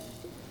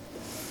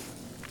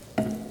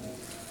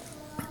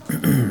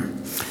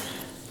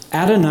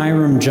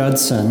Adoniram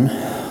Judson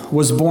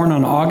was born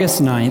on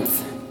August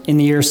 9th in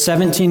the year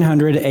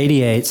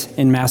 1788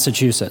 in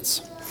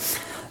Massachusetts.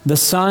 The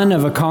son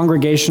of a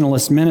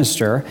Congregationalist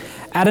minister,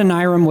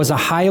 Adoniram was a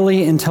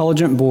highly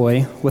intelligent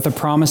boy with a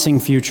promising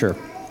future.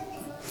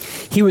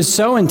 He was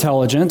so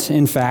intelligent,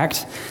 in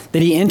fact,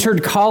 that he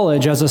entered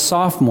college as a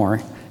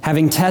sophomore,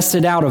 having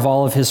tested out of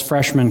all of his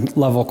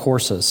freshman-level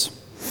courses.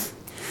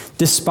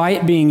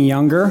 Despite being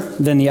younger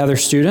than the other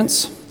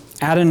students,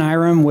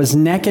 Adoniram was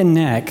neck and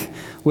neck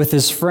with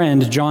his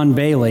friend John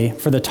Bailey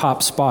for the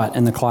top spot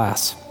in the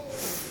class.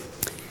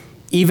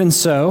 Even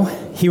so,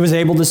 he was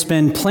able to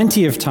spend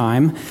plenty of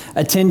time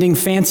attending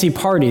fancy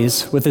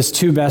parties with his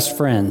two best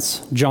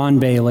friends, John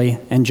Bailey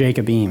and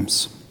Jacob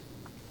Eames.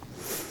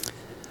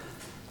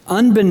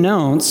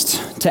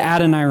 Unbeknownst to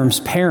Adoniram's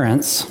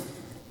parents,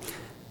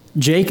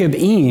 Jacob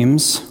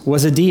Eames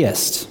was a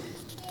deist.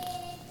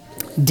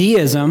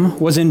 Deism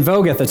was in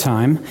vogue at the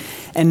time,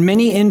 and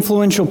many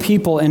influential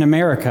people in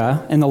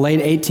America in the late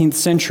 18th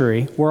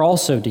century were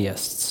also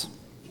deists.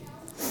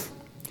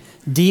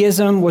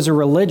 Deism was a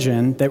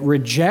religion that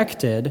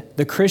rejected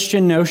the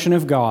Christian notion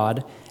of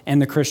God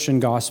and the Christian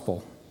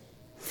gospel.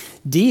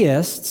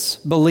 Deists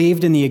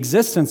believed in the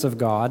existence of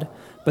God,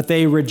 but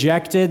they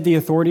rejected the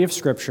authority of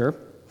Scripture,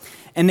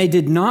 and they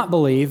did not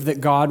believe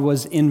that God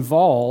was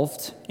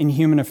involved in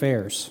human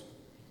affairs.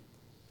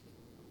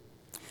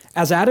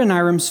 As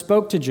Adoniram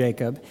spoke to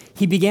Jacob,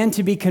 he began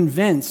to be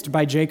convinced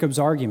by Jacob's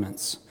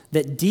arguments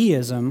that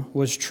deism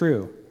was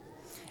true,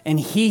 and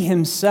he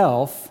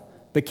himself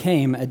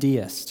became a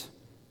deist.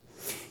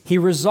 He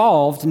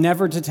resolved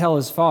never to tell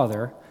his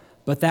father,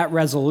 but that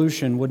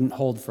resolution wouldn't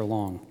hold for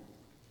long.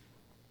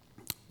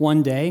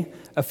 One day,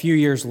 a few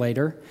years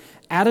later,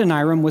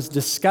 Adoniram was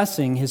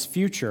discussing his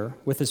future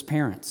with his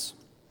parents.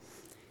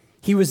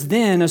 He was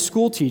then a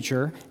school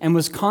teacher and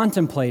was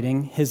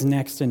contemplating his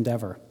next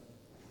endeavor.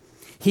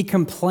 He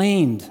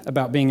complained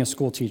about being a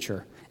school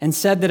teacher and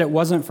said that it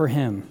wasn't for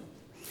him.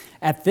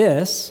 At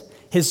this,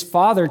 his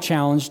father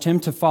challenged him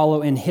to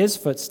follow in his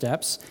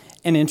footsteps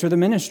and enter the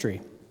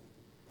ministry.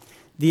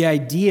 The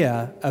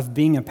idea of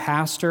being a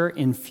pastor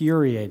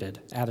infuriated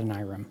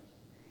Adoniram,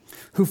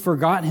 who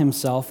forgot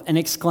himself and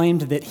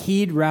exclaimed that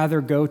he'd rather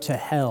go to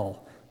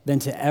hell than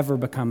to ever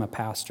become a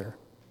pastor.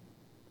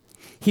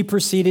 He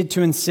proceeded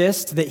to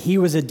insist that he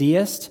was a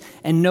deist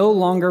and no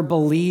longer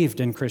believed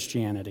in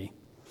Christianity.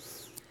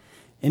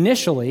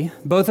 Initially,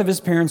 both of his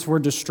parents were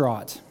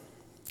distraught,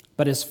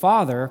 but his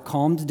father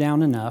calmed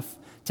down enough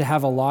to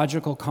have a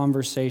logical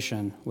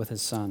conversation with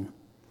his son.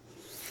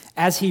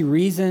 As he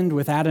reasoned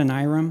with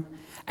Adoniram,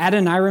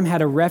 Adoniram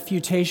had a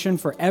refutation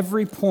for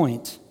every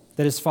point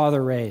that his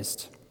father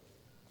raised.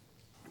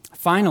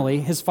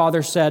 Finally, his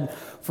father said,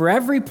 "For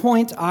every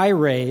point I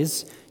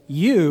raise,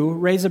 you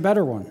raise a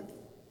better one.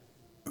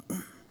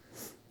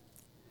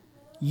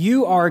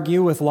 You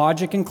argue with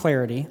logic and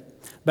clarity,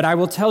 but I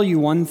will tell you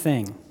one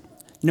thing.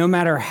 No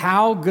matter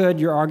how good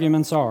your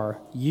arguments are,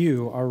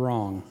 you are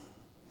wrong."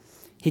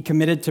 He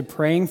committed to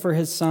praying for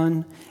his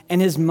son,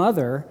 and his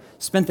mother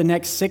spent the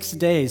next 6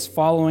 days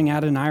following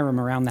Adoniram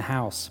around the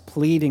house,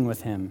 pleading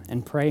with him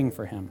and praying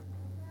for him.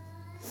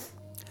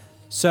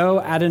 So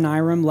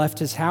Adoniram left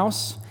his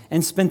house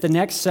and spent the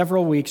next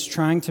several weeks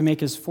trying to make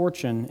his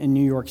fortune in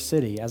New York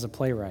City as a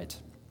playwright.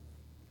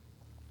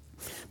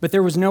 But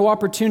there was no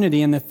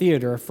opportunity in the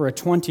theater for a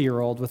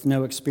 20-year-old with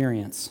no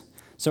experience.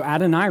 So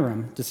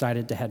Adoniram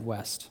decided to head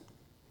west.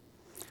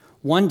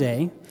 One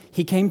day,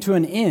 he came to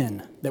an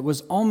inn that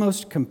was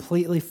almost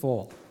completely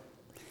full.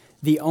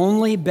 The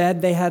only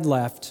bed they had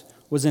left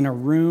was in a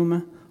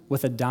room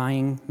with a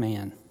dying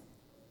man.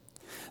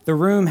 The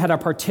room had a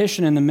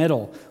partition in the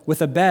middle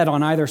with a bed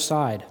on either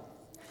side.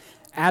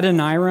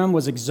 Adoniram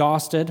was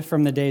exhausted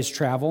from the day's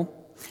travel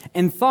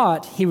and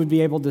thought he would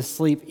be able to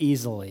sleep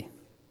easily,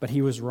 but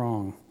he was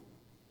wrong.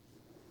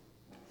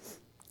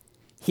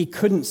 He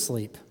couldn't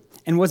sleep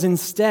and was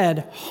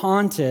instead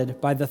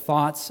haunted by the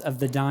thoughts of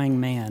the dying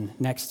man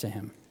next to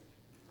him.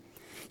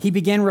 He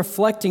began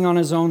reflecting on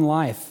his own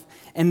life,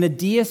 and the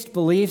deist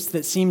beliefs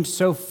that seemed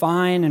so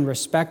fine and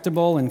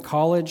respectable in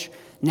college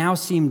now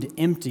seemed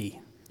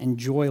empty and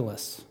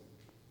joyless.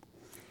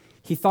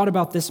 He thought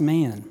about this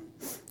man.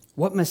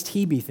 What must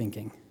he be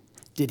thinking?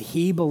 Did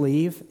he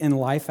believe in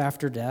life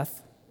after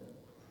death?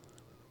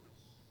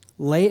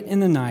 Late in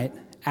the night,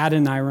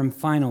 Adoniram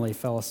finally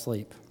fell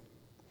asleep.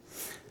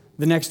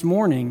 The next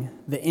morning,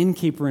 the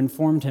innkeeper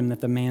informed him that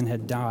the man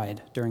had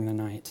died during the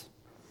night.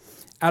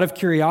 Out of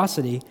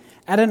curiosity,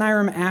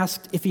 Adoniram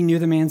asked if he knew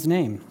the man's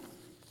name.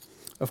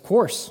 "Of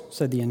course,"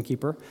 said the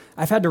innkeeper.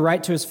 "I've had to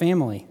write to his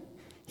family.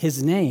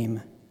 His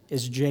name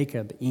is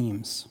Jacob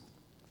Eames."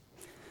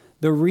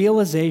 The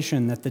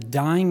realization that the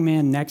dying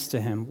man next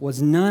to him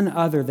was none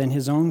other than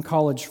his own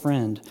college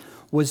friend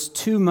was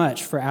too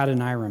much for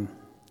Adoniram.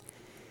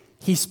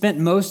 He spent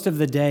most of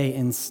the day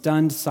in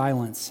stunned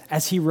silence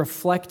as he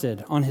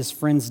reflected on his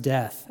friend's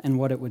death and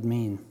what it would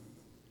mean.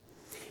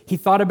 He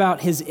thought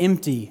about his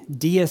empty,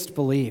 deist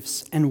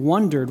beliefs and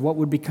wondered what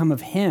would become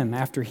of him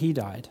after he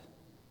died.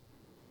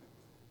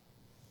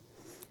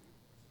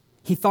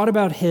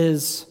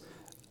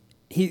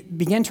 he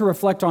began to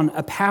reflect on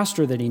a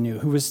pastor that he knew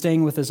who was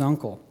staying with his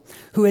uncle,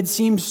 who had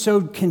seemed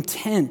so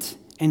content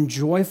and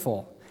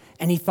joyful,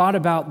 and he thought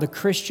about the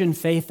Christian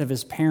faith of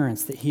his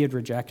parents that he had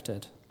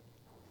rejected.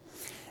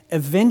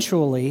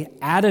 Eventually,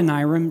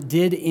 Adoniram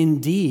did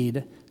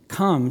indeed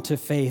come to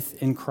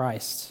faith in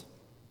Christ.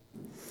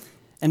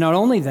 And not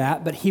only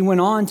that, but he went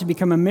on to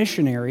become a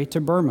missionary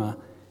to Burma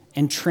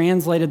and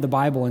translated the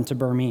Bible into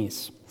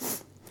Burmese.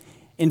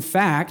 In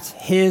fact,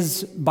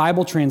 his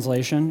Bible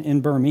translation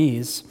in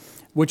Burmese,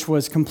 which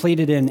was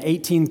completed in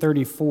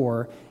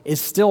 1834, is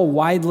still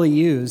widely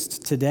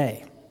used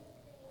today.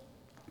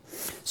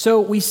 So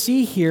we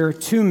see here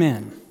two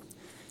men,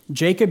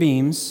 Jacob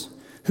Eames,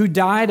 who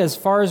died, as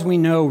far as we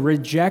know,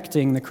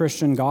 rejecting the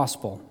Christian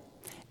gospel,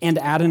 and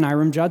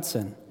Adoniram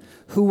Judson,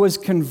 who was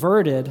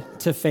converted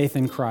to faith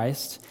in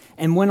Christ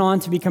and went on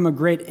to become a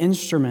great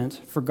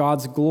instrument for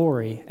God's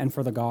glory and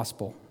for the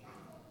gospel.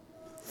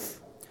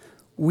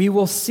 We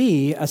will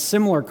see a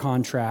similar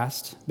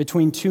contrast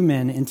between two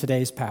men in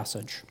today's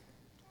passage.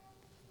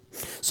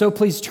 So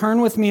please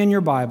turn with me in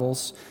your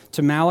Bibles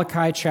to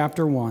Malachi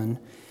chapter 1,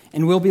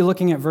 and we'll be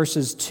looking at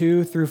verses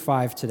 2 through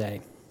 5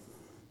 today.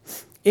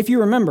 If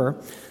you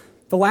remember,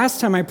 the last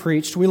time I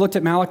preached, we looked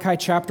at Malachi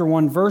chapter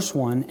 1, verse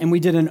 1, and we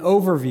did an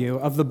overview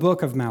of the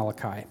book of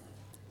Malachi.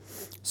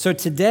 So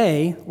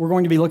today, we're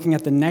going to be looking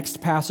at the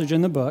next passage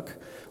in the book,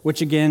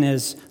 which again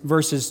is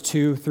verses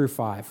 2 through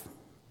 5.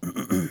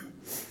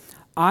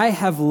 I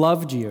have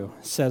loved you,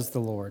 says the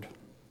Lord.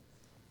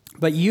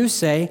 But you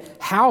say,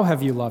 how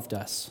have you loved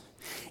us?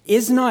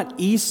 Is not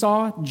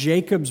Esau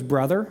Jacob's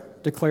brother,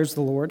 declares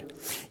the Lord?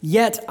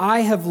 Yet I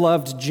have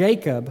loved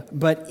Jacob,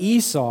 but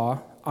Esau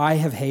I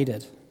have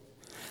hated.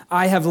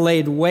 I have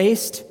laid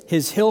waste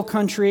his hill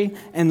country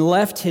and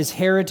left his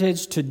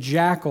heritage to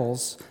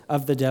jackals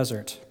of the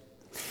desert.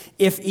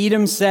 If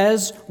Edom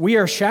says, we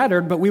are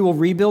shattered, but we will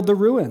rebuild the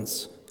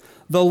ruins.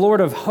 The Lord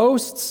of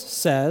hosts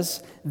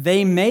says,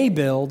 they may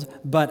build,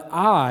 but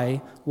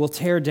I will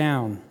tear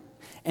down.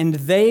 And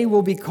they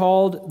will be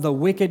called the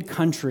wicked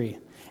country,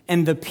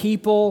 and the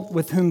people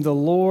with whom the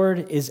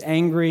Lord is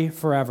angry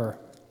forever.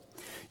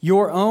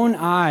 Your own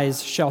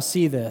eyes shall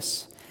see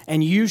this,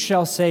 and you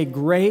shall say,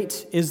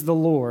 great is the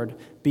Lord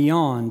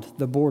beyond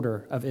the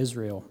border of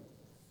Israel.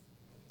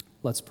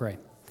 Let's pray.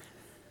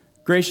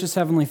 Gracious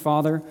Heavenly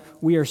Father,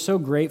 we are so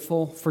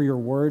grateful for your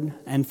word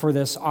and for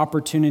this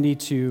opportunity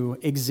to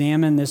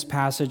examine this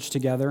passage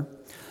together.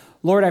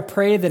 Lord, I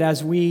pray that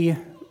as we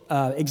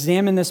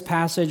examine this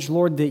passage,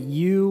 Lord, that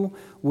you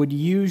would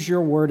use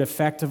your word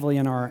effectively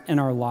in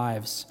our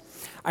lives.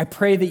 I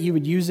pray that you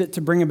would use it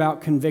to bring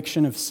about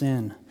conviction of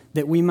sin,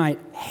 that we might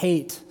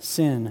hate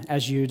sin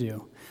as you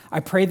do. I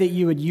pray that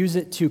you would use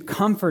it to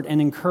comfort and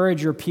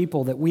encourage your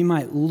people, that we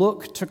might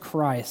look to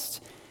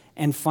Christ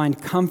and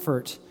find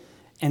comfort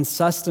and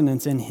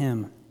sustenance in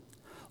him.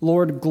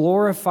 Lord,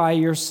 glorify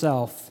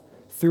yourself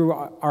through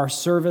our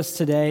service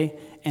today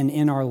and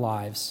in our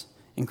lives.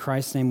 In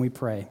Christ's name we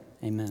pray.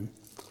 Amen.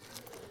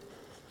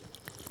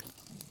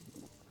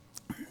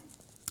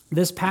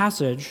 This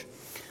passage,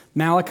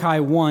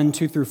 Malachi 1,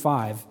 2 through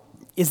 5,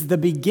 is the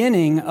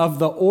beginning of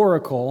the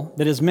oracle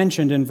that is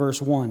mentioned in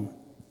verse 1.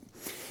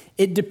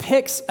 It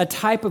depicts a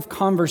type of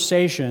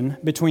conversation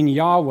between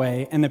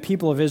Yahweh and the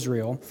people of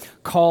Israel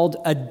called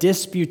a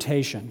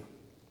disputation.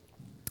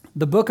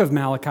 The book of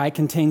Malachi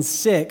contains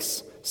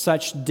 6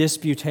 such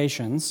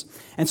disputations,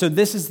 and so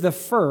this is the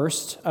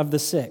first of the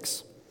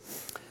 6.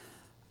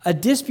 A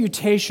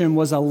disputation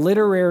was a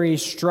literary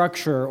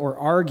structure or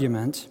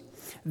argument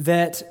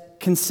that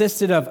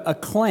consisted of a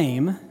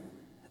claim,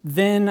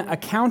 then a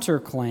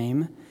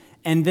counterclaim,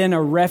 and then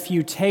a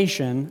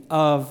refutation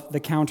of the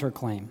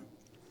counterclaim.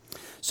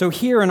 So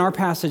here in our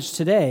passage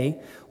today,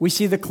 we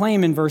see the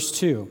claim in verse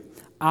 2.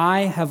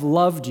 I have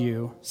loved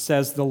you,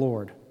 says the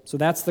Lord. So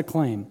that's the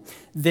claim.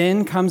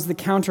 Then comes the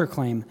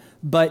counterclaim.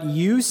 But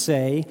you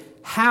say,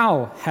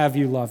 how have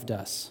you loved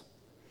us?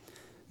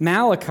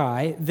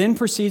 Malachi then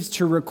proceeds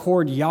to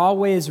record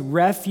Yahweh's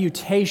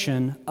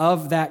refutation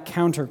of that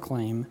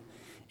counterclaim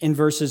in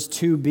verses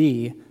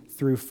 2b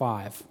through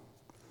 5.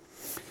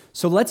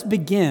 So let's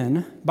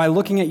begin by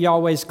looking at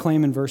Yahweh's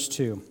claim in verse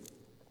 2.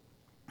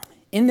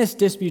 In this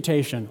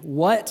disputation,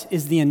 what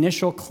is the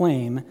initial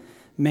claim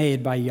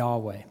made by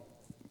Yahweh?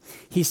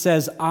 He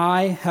says,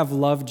 I have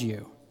loved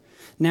you.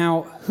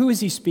 Now, who is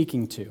he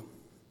speaking to?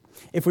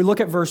 If we look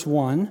at verse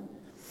 1,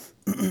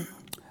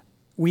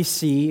 we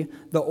see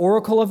the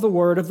oracle of the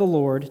word of the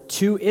Lord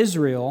to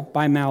Israel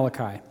by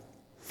Malachi.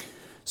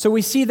 So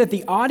we see that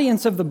the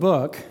audience of the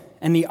book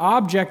and the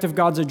object of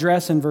God's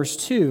address in verse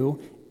 2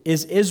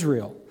 is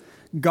Israel.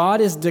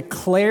 God is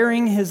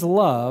declaring his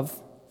love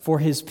for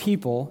his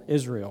people,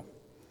 Israel.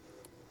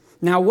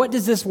 Now, what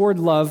does this word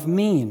love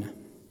mean?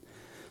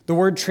 The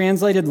word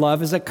translated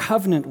love is a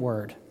covenant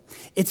word.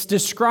 It's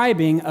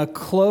describing a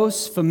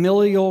close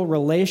familial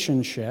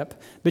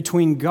relationship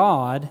between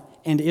God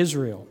and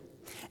Israel.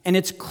 And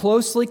it's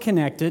closely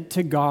connected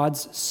to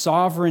God's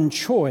sovereign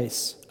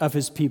choice of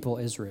his people,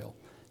 Israel.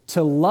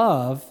 To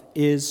love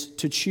is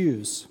to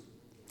choose.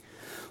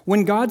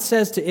 When God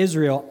says to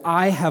Israel,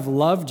 "I have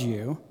loved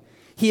you,"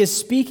 he is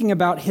speaking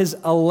about his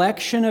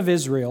election of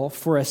Israel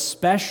for a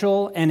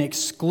special and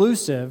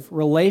exclusive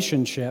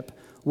relationship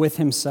with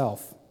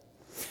himself.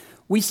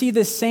 We see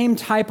this same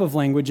type of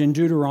language in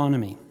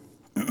Deuteronomy.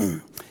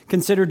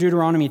 Consider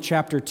Deuteronomy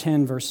chapter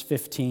 10, verse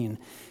 15.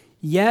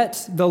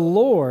 "Yet the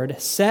Lord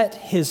set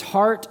his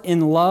heart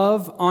in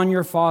love on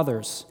your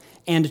fathers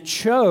and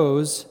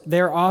chose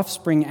their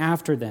offspring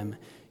after them,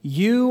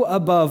 you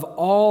above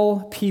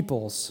all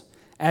peoples,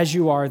 as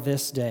you are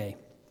this day."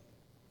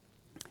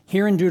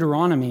 Here in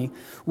Deuteronomy,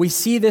 we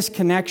see this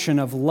connection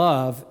of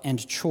love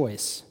and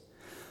choice.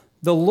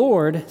 The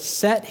Lord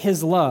set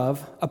his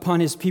love upon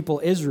his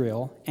people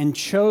Israel and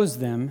chose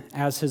them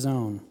as his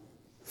own.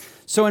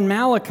 So in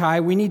Malachi,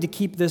 we need to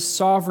keep this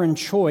sovereign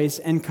choice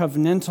and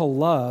covenantal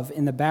love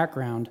in the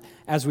background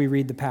as we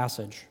read the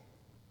passage.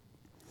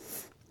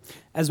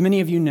 As many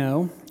of you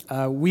know,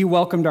 we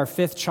welcomed our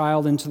 5th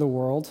child into the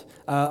world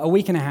a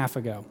week and a half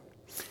ago.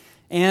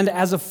 And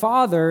as a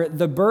father,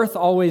 the birth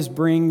always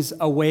brings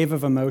a wave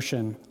of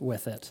emotion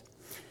with it.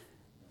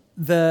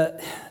 The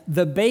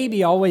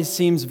baby always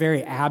seems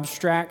very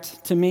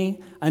abstract to me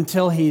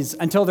until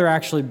they're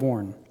actually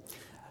born.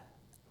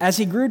 As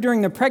he grew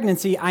during the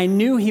pregnancy, I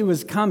knew he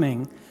was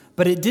coming,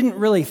 but it didn't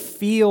really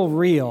feel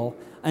real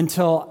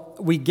until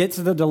we get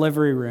to the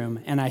delivery room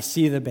and I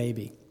see the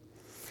baby.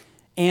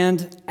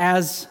 And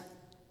as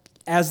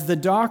the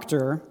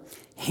doctor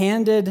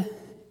handed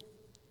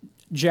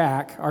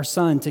Jack, our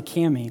son, to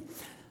Cammie,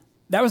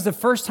 that was the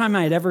first time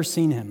I had ever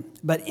seen him.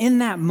 But in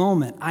that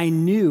moment, I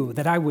knew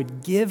that I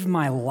would give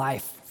my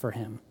life for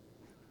him.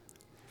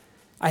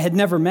 I had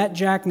never met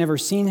Jack, never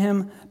seen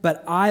him,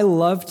 but I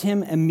loved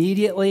him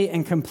immediately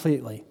and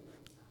completely.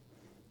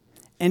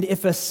 And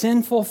if a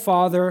sinful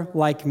father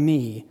like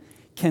me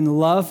can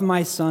love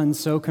my son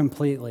so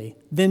completely,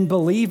 then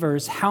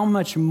believers, how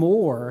much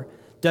more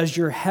does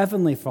your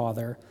heavenly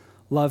Father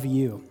love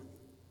you?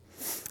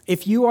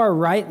 If you are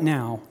right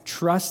now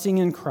trusting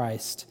in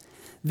Christ,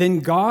 then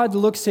God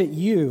looks at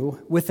you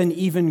with an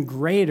even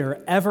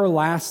greater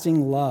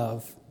everlasting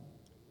love.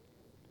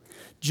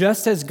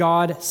 Just as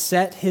God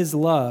set his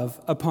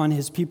love upon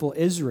his people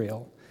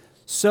Israel,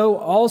 so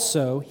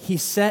also he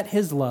set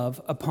his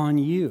love upon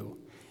you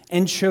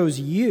and chose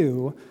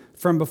you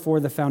from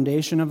before the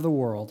foundation of the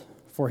world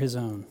for his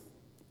own.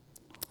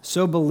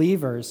 So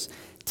believers,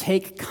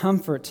 take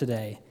comfort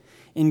today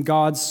in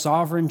God's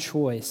sovereign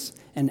choice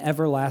and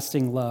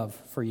everlasting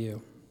love for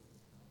you.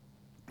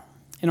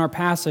 In our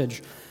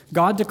passage,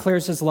 God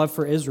declares his love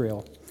for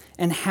Israel.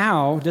 And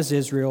how does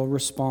Israel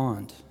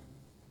respond?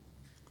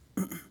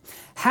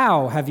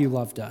 How have you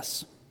loved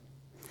us?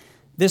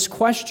 This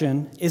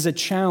question is a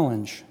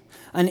challenge,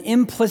 an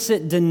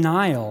implicit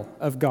denial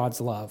of God's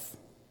love.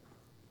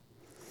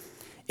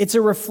 It's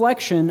a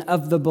reflection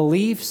of the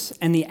beliefs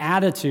and the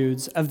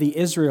attitudes of the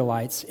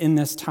Israelites in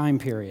this time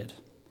period.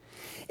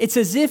 It's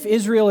as if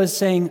Israel is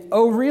saying,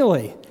 "Oh,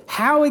 really?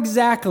 How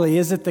exactly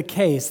is it the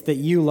case that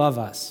you love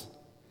us?"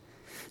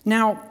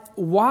 Now,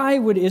 why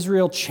would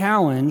Israel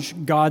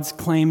challenge God's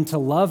claim to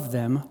love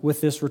them with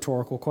this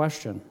rhetorical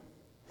question?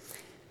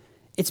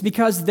 It's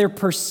because their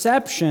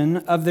perception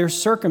of their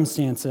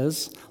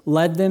circumstances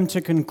led them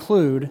to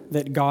conclude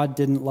that God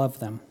didn't love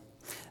them.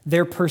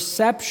 Their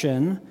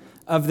perception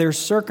of their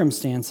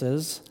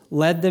circumstances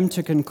led them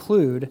to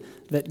conclude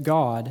that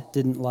God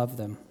didn't love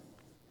them.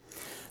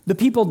 The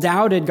people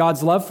doubted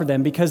God's love for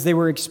them because they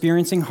were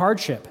experiencing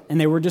hardship and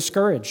they were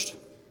discouraged.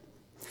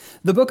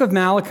 The book of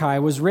Malachi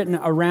was written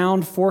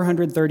around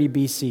 430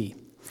 BC,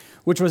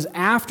 which was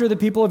after the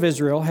people of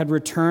Israel had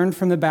returned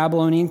from the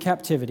Babylonian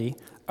captivity,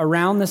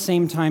 around the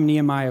same time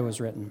Nehemiah was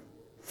written.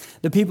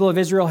 The people of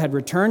Israel had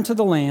returned to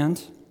the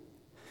land,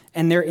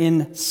 and they're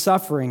in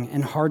suffering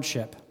and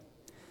hardship.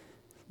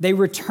 They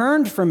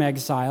returned from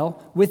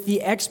exile with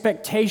the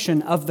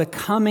expectation of the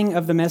coming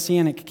of the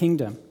Messianic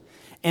kingdom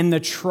and the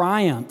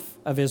triumph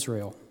of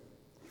Israel.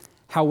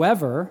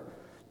 However,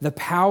 the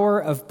power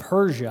of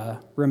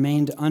Persia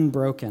remained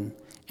unbroken,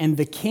 and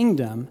the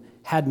kingdom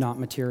had not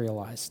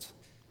materialized.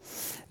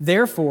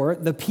 Therefore,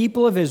 the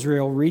people of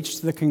Israel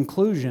reached the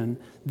conclusion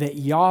that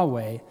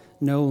Yahweh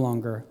no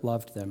longer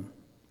loved them.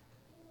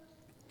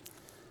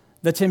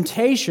 The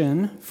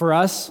temptation for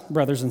us,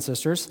 brothers and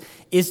sisters,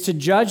 is to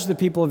judge the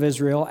people of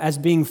Israel as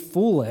being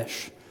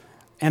foolish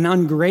and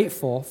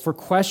ungrateful for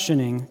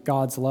questioning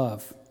God's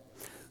love.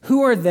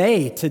 Who are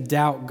they to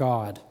doubt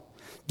God?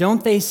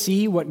 Don't they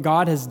see what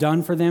God has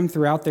done for them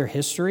throughout their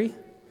history?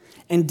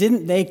 And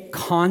didn't they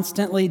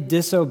constantly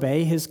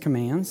disobey his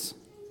commands?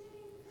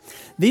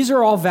 These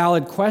are all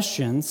valid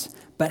questions,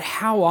 but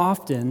how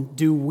often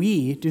do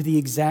we do the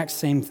exact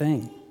same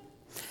thing?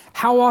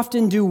 How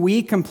often do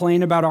we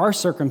complain about our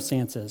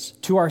circumstances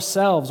to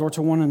ourselves or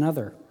to one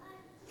another?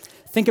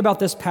 Think about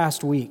this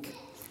past week.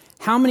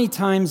 How many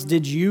times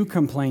did you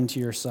complain to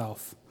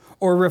yourself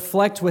or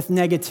reflect with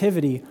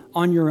negativity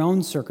on your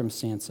own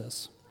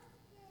circumstances?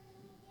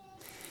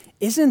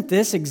 Isn't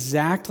this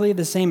exactly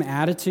the same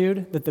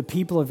attitude that the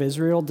people of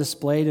Israel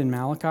displayed in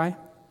Malachi?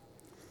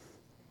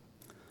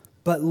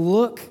 But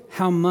look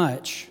how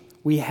much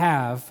we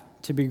have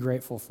to be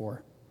grateful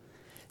for.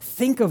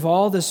 Think of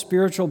all the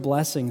spiritual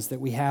blessings that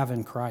we have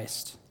in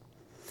Christ.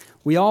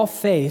 We all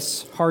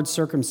face hard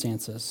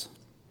circumstances.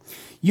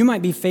 You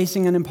might be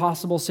facing an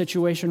impossible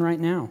situation right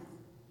now.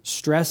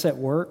 Stress at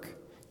work,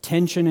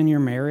 tension in your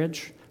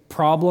marriage,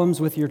 problems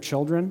with your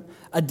children,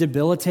 a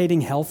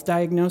debilitating health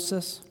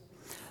diagnosis.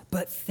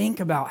 But think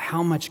about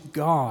how much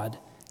God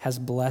has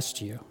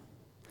blessed you.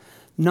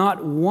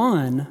 Not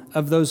one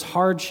of those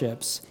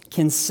hardships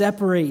can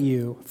separate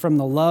you from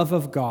the love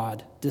of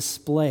God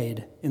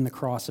displayed in the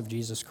cross of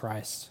Jesus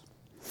Christ.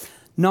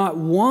 Not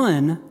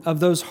one of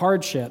those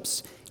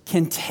hardships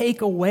can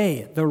take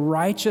away the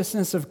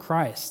righteousness of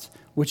Christ,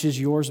 which is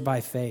yours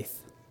by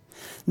faith.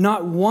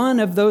 Not one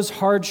of those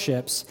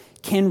hardships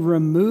can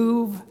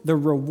remove the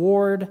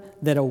reward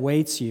that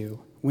awaits you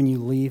when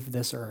you leave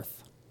this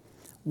earth.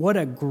 What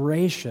a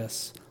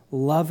gracious,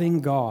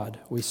 loving God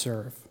we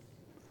serve.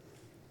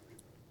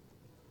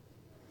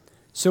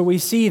 So we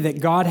see that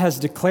God has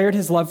declared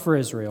his love for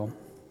Israel,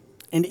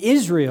 and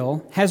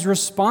Israel has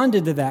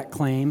responded to that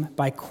claim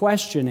by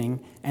questioning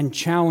and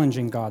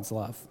challenging God's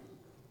love.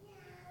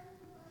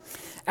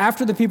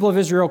 After the people of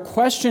Israel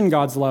question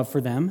God's love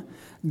for them,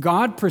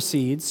 God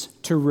proceeds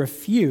to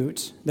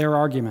refute their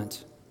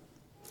argument.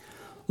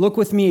 Look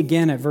with me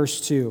again at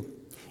verse 2.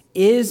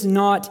 Is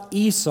not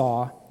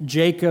Esau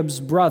Jacob's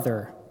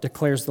brother,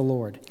 declares the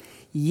Lord.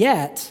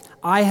 Yet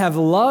I have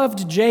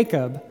loved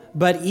Jacob,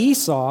 but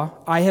Esau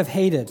I have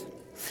hated.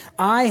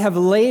 I have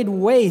laid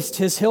waste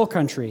his hill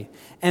country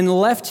and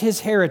left his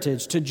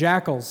heritage to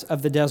jackals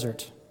of the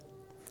desert.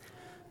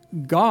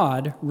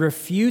 God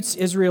refutes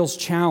Israel's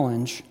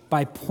challenge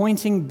by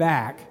pointing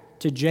back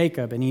to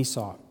Jacob and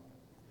Esau.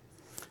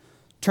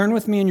 Turn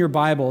with me in your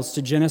Bibles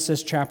to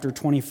Genesis chapter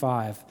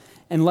 25,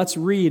 and let's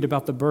read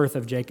about the birth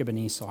of Jacob and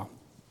Esau.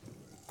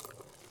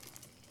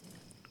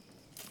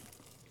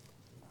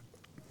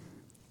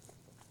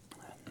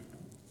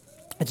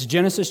 It's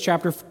Genesis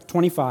chapter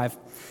 25,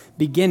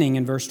 beginning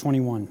in verse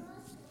 21.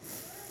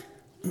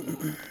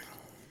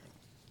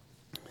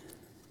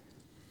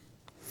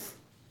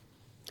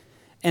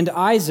 And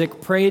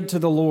Isaac prayed to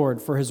the Lord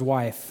for his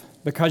wife,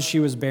 because she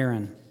was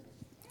barren.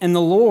 And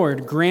the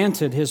Lord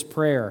granted his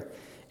prayer,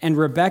 and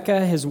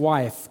Rebekah his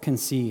wife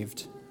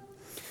conceived.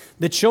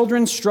 The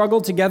children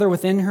struggled together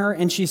within her,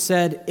 and she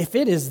said, "If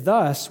it is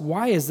thus,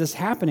 why is this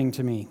happening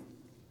to me?"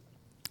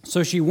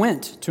 So she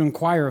went to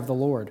inquire of the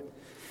Lord.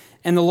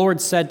 And the Lord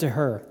said to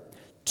her,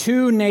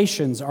 "Two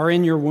nations are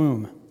in your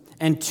womb,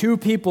 and two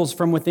peoples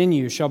from within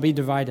you shall be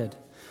divided.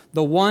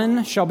 The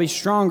one shall be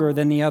stronger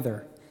than the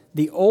other.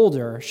 The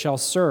older shall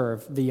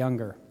serve the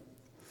younger."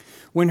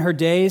 When her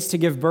days to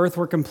give birth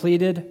were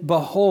completed,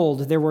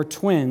 behold, there were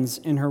twins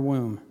in her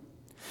womb.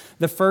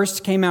 The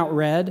first came out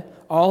red,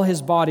 all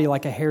his body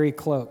like a hairy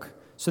cloak.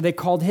 So they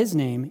called his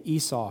name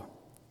Esau.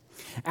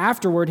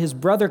 Afterward, his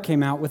brother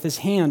came out with his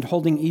hand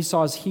holding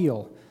Esau's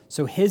heel.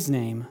 So his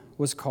name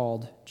was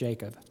called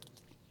Jacob.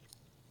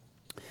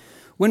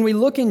 When we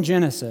look in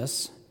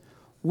Genesis,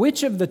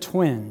 which of the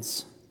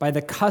twins, by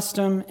the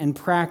custom and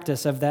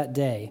practice of that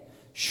day,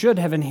 should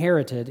have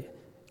inherited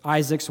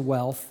Isaac's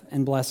wealth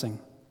and blessing?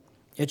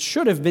 It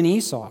should have been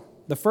Esau,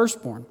 the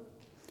firstborn.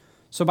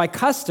 So by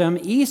custom,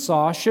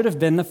 Esau should have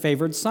been the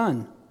favored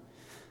son.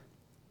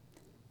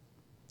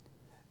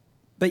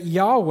 But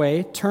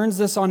Yahweh turns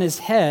this on his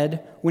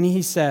head when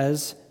he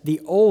says, "The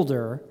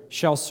older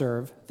shall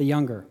serve the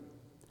younger."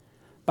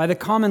 By the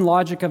common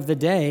logic of the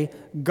day,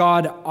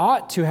 God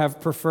ought to have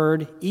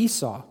preferred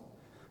Esau,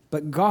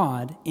 but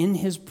God, in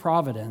his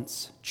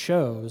providence,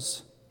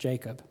 chose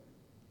Jacob.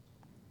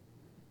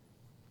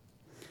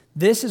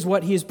 This is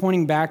what he is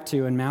pointing back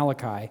to in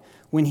Malachi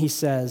when he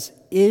says,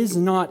 "Is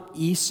not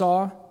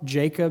Esau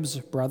Jacob's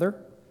brother?"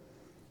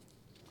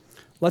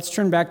 Let's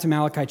turn back to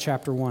Malachi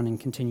chapter 1 and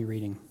continue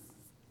reading.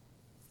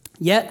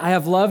 "Yet I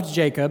have loved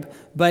Jacob,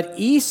 but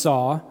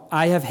Esau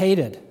I have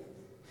hated."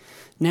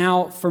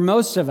 Now, for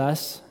most of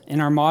us, in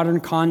our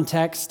modern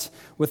context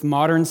with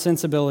modern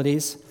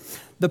sensibilities,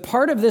 the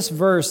part of this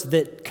verse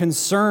that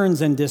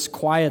concerns and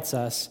disquiets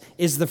us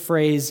is the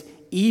phrase,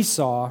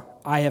 "Esau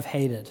I have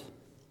hated."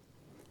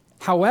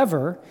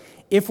 However,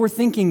 if we're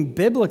thinking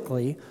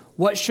biblically,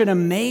 what should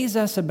amaze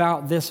us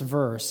about this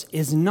verse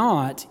is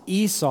not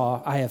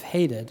Esau I have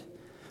hated,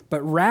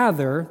 but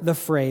rather the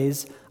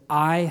phrase,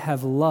 "I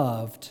have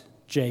loved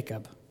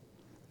Jacob."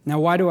 Now,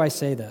 why do I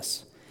say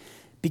this?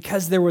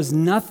 Because there was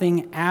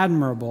nothing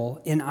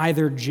admirable in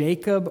either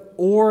Jacob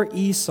or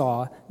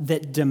Esau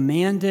that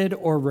demanded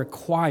or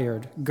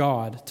required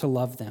God to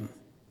love them.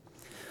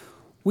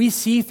 We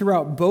see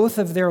throughout both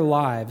of their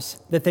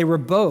lives that they were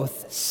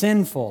both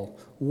sinful,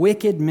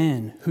 wicked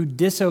men who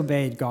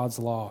disobeyed God's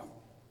law.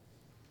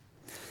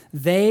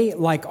 They,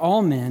 like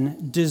all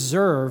men,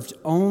 deserved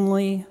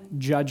only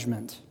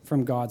judgment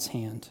from God's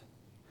hand.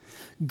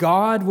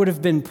 God would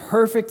have been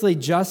perfectly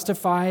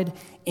justified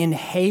in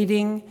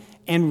hating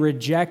and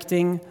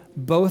rejecting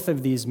both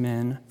of these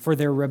men for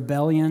their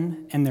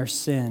rebellion and their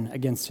sin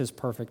against his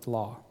perfect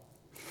law.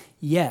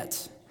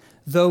 Yet,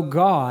 though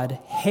God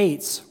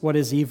hates what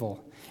is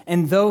evil,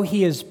 and though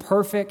he is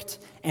perfect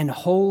and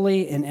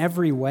holy in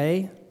every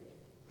way,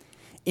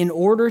 in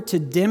order to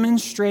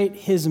demonstrate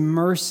his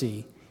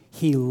mercy,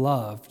 he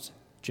loved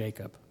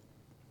Jacob.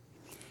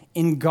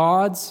 In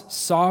God's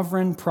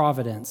sovereign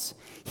providence,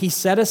 he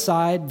set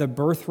aside the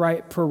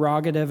birthright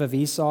prerogative of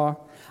Esau,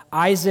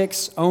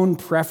 Isaac's own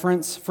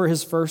preference for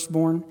his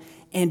firstborn,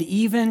 and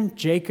even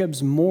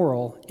Jacob's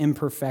moral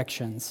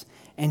imperfections,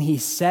 and he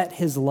set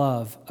his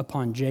love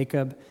upon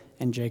Jacob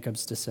and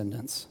Jacob's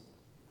descendants.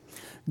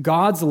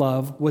 God's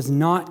love was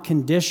not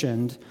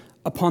conditioned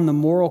upon the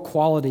moral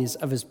qualities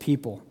of his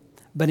people,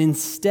 but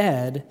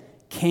instead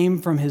came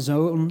from his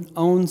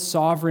own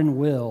sovereign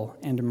will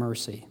and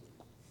mercy.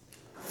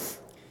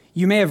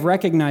 You may have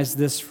recognized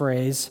this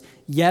phrase,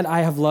 "Yet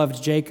I have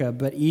loved Jacob,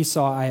 but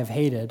Esau I have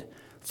hated,"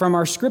 from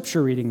our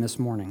scripture reading this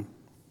morning.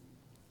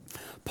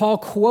 Paul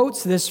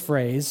quotes this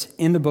phrase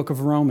in the book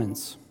of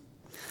Romans.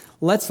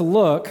 Let's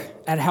look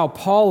at how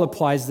Paul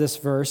applies this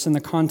verse in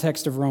the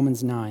context of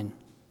Romans 9.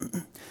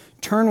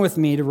 Turn with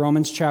me to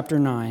Romans chapter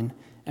 9,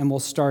 and we'll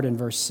start in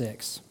verse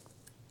 6.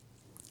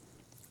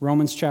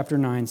 Romans chapter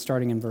 9,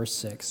 starting in verse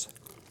 6.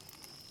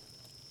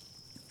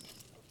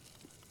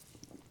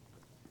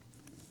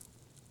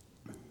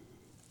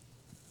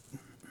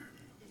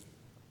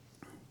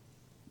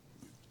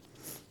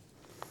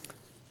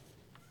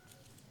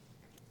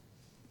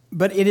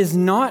 But it is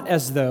not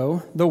as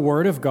though the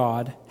word of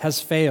God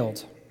has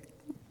failed.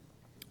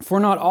 For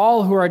not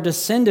all who are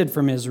descended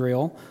from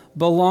Israel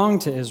belong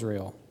to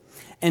Israel,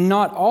 and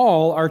not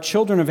all are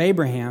children of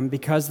Abraham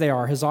because they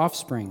are his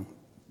offspring.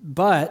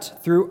 But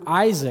through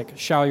Isaac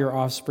shall your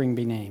offspring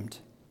be named.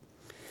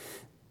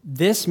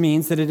 This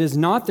means that it is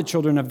not the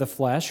children of the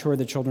flesh who are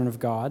the children of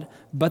God,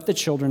 but the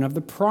children of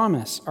the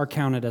promise are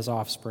counted as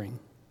offspring.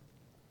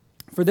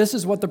 For this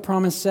is what the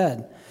promise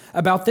said,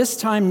 "About this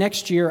time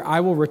next year I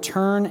will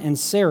return, and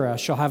Sarah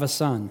shall have a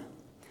son."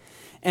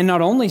 And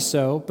not only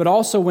so, but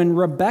also when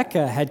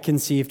Rebekah had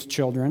conceived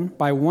children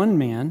by one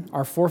man,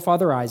 our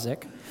forefather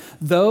Isaac,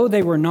 though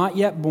they were not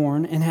yet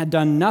born and had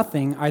done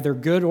nothing, either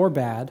good or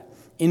bad,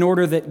 in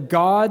order that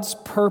God's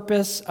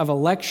purpose of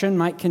election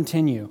might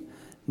continue,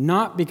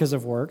 not because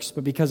of works,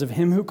 but because of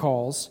him who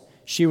calls,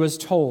 she was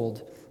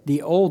told,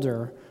 "The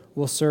older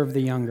will serve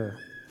the younger."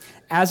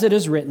 As it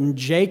is written,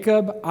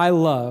 "Jacob I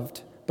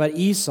loved, but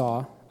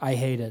Esau I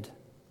hated."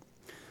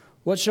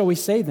 What shall we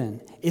say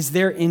then? Is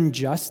there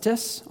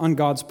injustice on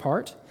God's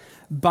part?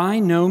 By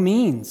no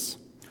means.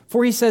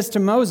 For he says to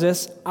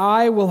Moses,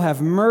 "I will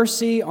have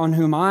mercy on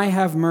whom I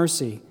have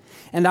mercy,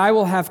 and I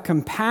will have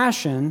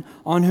compassion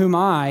on whom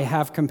I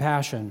have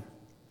compassion."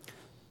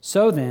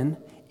 So then,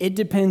 it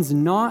depends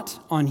not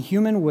on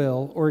human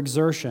will or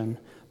exertion,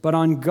 but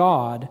on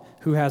God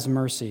who has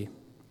mercy.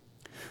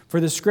 For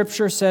the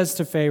scripture says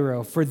to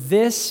Pharaoh, "For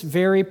this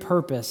very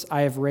purpose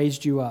I have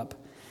raised you up,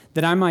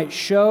 that I might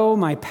show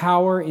my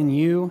power in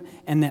you,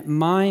 and that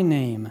my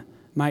name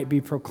might be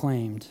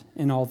proclaimed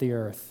in all the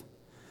earth."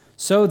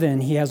 So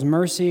then, he has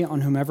mercy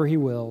on whomever he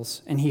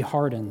wills, and he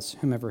hardens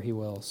whomever he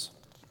wills.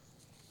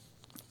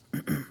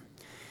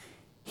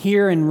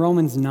 Here in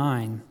Romans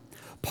 9,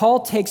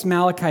 Paul takes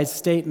Malachi's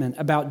statement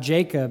about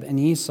Jacob and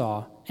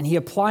Esau, and he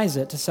applies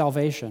it to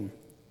salvation.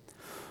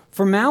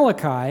 For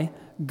Malachi,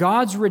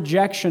 God's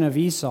rejection of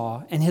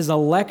Esau and his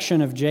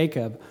election of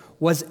Jacob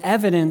was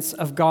evidence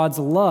of God's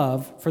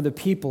love for the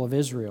people of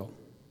Israel.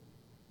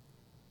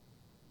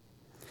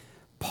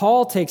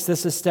 Paul takes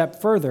this a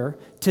step further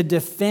to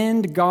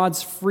defend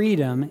God's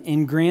freedom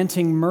in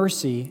granting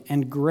mercy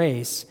and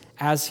grace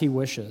as he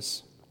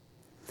wishes.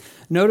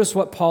 Notice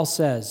what Paul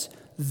says,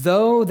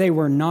 "Though they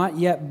were not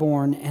yet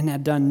born and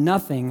had done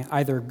nothing,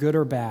 either good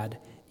or bad,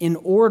 in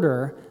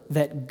order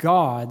that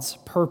God's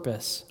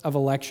purpose of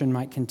election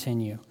might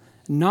continue,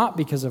 not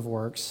because of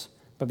works,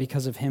 but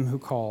because of him who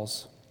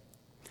calls."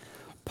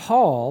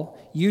 Paul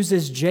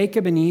uses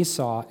Jacob and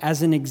Esau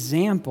as an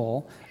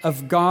example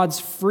of God's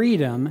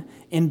freedom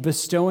in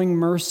bestowing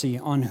mercy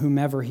on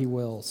whomever he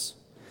wills.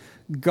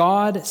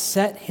 God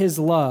set his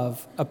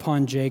love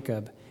upon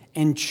Jacob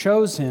and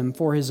chose him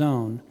for his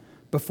own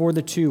before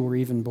the two were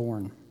even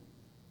born.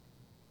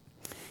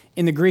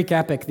 In the Greek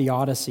epic, the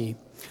Odyssey,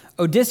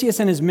 Odysseus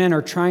and his men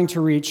are trying to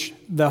reach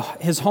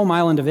his home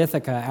island of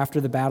Ithaca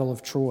after the Battle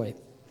of Troy.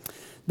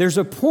 There's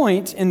a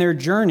point in their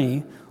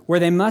journey where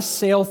they must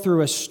sail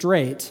through a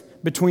strait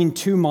between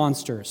two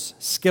monsters,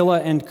 Scylla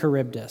and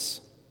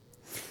Charybdis.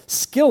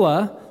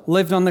 Scylla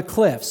lived on the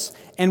cliffs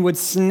and would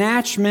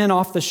snatch men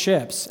off the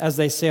ships as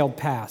they sailed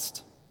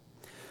past.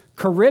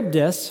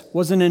 Charybdis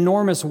was an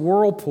enormous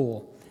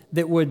whirlpool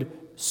that would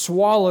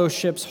swallow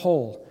ships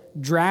whole,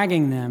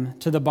 dragging them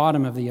to the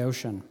bottom of the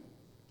ocean.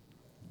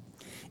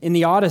 In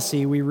the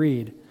Odyssey, we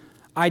read,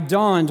 "I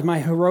donned my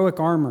heroic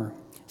armor,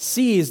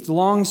 seized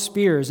long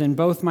spears in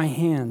both my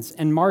hands,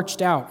 and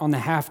marched out on the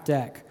half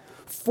deck,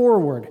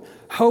 forward,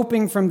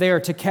 hoping from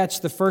there to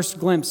catch the first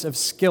glimpse of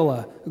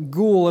Scylla,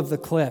 ghoul of the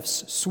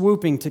cliffs,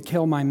 swooping to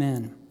kill my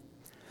men.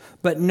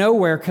 But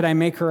nowhere could I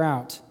make her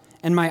out,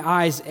 and my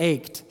eyes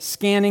ached,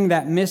 scanning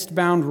that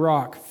mist-bound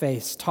rock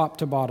face top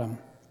to bottom.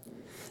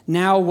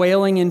 Now,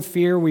 wailing in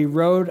fear, we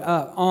rowed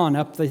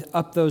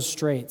up those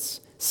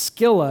straits,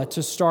 Scylla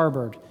to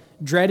starboard,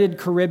 dreaded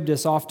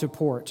Charybdis off to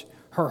port,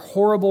 her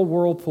horrible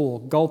whirlpool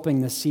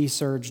gulping the sea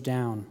surge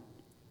down.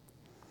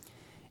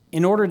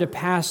 In order to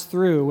pass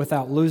through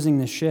without losing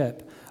the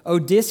ship,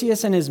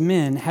 Odysseus and his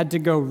men had to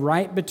go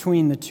right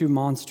between the two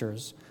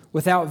monsters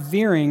without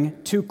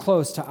veering too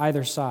close to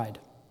either side.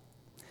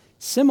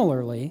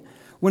 Similarly,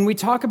 when we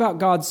talk about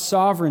God's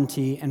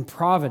sovereignty and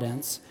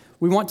providence,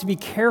 we want to be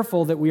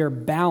careful that we are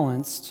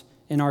balanced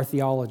in our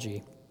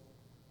theology.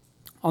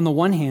 On the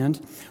one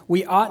hand,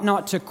 we ought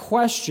not to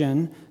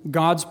question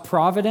God's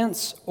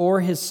providence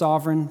or his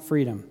sovereign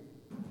freedom.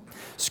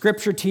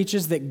 Scripture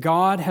teaches that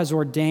God has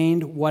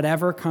ordained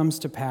whatever comes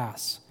to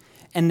pass,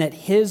 and that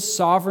his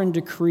sovereign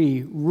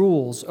decree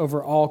rules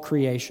over all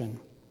creation.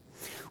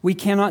 We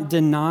cannot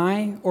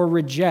deny or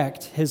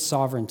reject his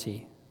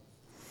sovereignty.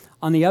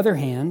 On the other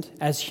hand,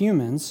 as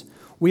humans,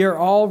 we are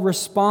all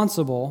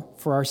responsible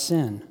for our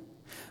sin.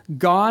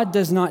 God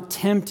does not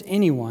tempt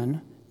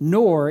anyone,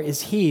 nor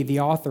is he the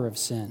author of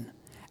sin.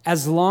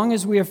 As long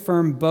as we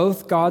affirm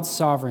both God's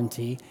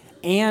sovereignty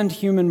and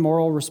human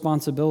moral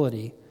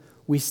responsibility,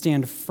 we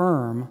stand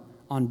firm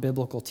on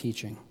biblical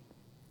teaching.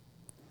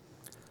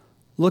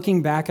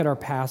 Looking back at our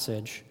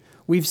passage,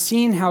 we've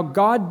seen how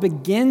God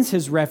begins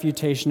his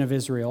refutation of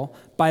Israel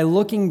by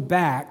looking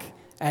back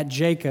at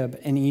Jacob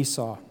and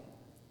Esau.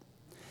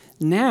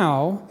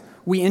 Now,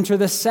 we enter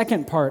the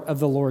second part of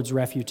the Lord's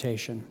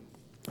refutation.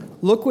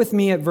 Look with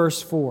me at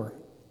verse 4.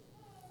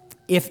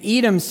 If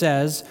Edom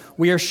says,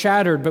 "We are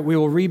shattered, but we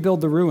will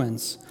rebuild the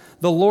ruins,"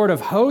 the Lord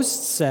of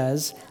hosts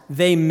says,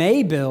 "They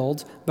may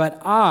build, but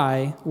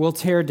I will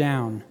tear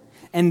down,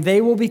 and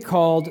they will be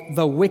called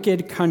the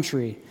wicked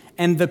country,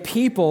 and the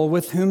people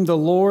with whom the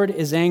Lord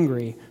is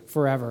angry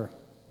forever."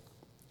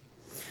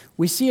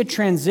 We see a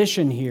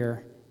transition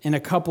here in a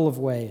couple of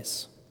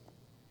ways.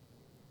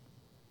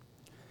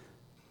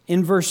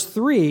 In verse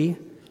 3,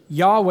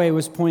 Yahweh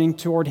was pointing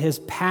toward his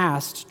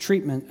past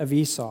treatment of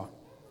Esau.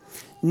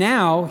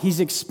 Now he's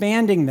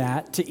expanding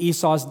that to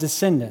Esau's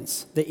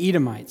descendants, the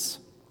Edomites.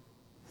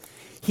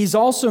 He's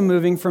also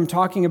moving from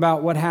talking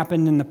about what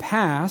happened in the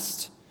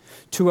past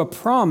to a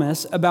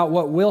promise about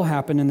what will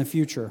happen in the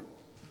future.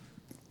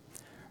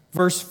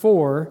 Verse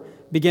 4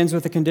 begins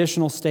with a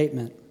conditional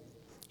statement.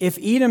 If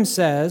Edom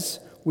says,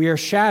 "We are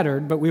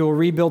shattered, but we will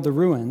rebuild the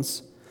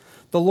ruins,"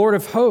 the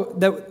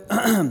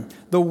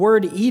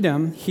word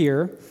Edom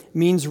here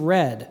means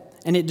red,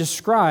 and it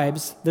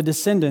describes the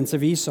descendants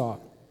of Esau.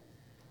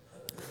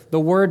 The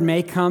word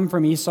may come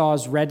from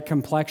Esau's red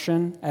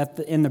complexion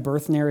in the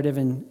birth narrative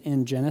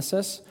in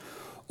Genesis,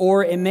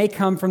 or it may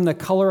come from the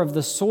color of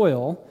the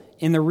soil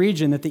in the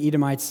region that the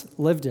Edomites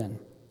lived in.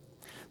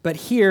 But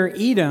here,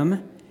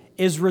 Edom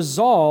is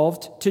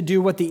resolved to do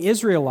what the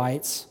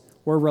Israelites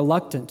were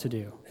reluctant to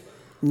do,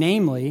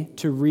 namely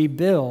to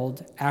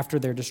rebuild after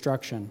their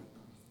destruction.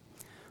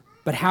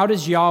 But how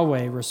does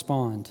Yahweh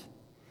respond?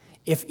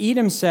 If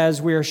Edom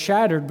says, "We are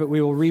shattered, but we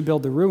will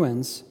rebuild the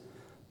ruins,"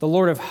 the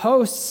Lord of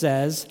hosts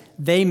says,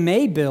 "They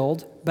may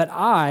build, but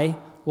I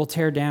will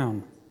tear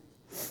down."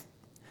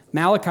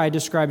 Malachi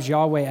describes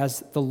Yahweh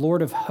as the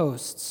Lord of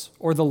hosts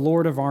or the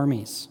Lord of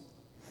armies.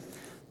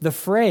 The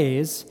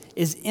phrase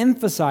is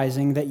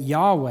emphasizing that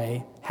Yahweh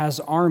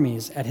has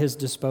armies at his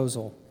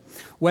disposal,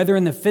 whether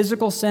in the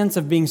physical sense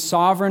of being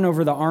sovereign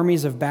over the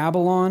armies of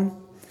Babylon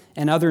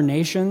and other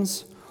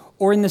nations,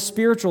 or in the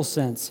spiritual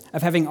sense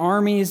of having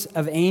armies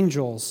of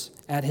angels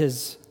at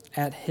his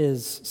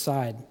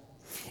side.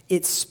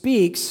 It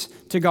speaks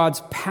to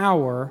God's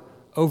power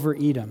over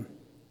Edom.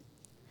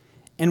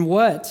 And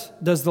what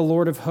does the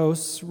Lord of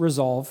hosts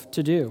resolve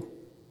to do?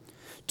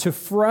 To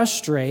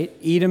frustrate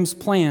Edom's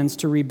plans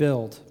to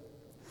rebuild.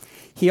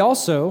 He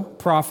also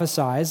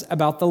prophesies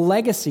about the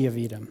legacy of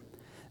Edom.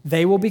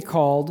 They will be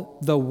called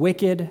the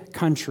wicked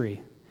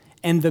country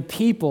and the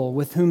people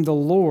with whom the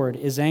Lord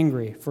is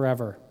angry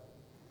forever.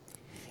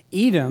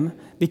 Edom,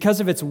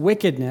 because of its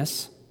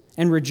wickedness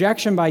and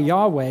rejection by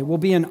Yahweh, will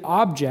be an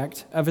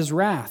object of his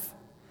wrath.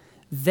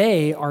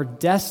 They are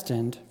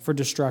destined for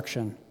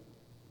destruction.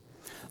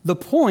 The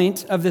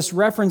point of this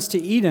reference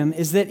to Edom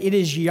is that it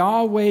is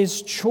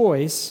Yahweh's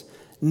choice,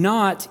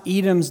 not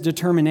Edom's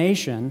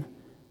determination,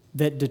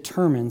 that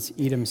determines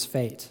Edom's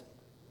fate.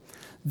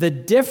 The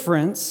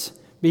difference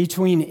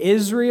between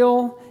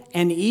Israel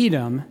and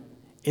Edom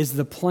is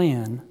the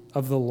plan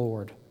of the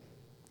Lord.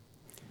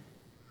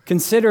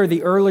 Consider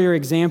the earlier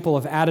example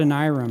of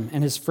Adoniram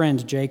and his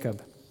friend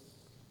Jacob.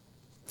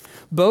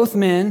 Both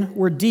men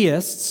were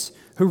deists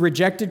who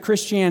rejected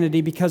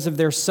Christianity because of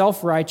their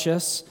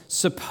self-righteous,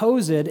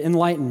 supposed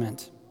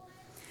enlightenment.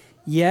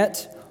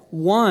 Yet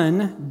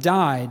one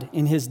died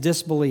in his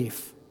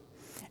disbelief,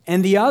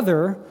 and the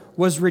other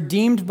was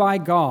redeemed by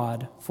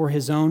God for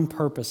his own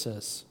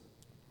purposes.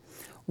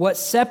 What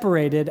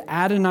separated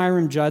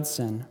Adoniram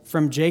Judson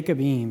from Jacob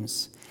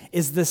Eames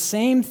is the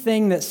same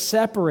thing that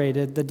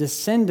separated the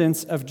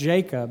descendants of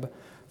Jacob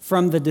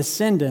from the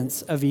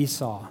descendants of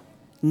Esau.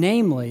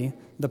 namely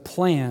the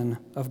plan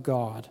of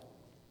God.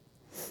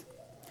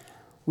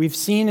 We've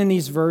seen in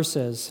these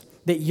verses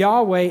that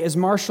Yahweh is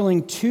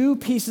marshaling two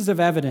pieces of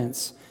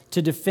evidence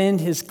to defend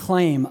his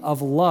claim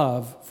of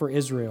love for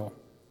Israel.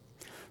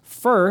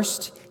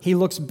 First, he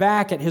looks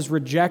back at his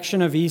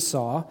rejection of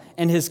Esau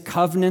and his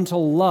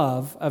covenantal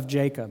love of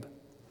Jacob.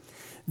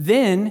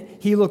 Then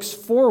he looks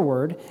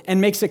forward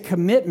and makes a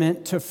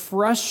commitment to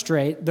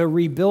frustrate the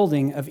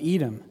rebuilding of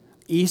Edom,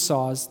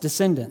 Esau's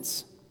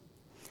descendants.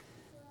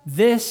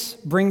 This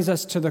brings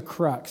us to the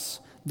crux,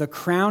 the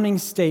crowning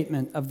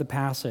statement of the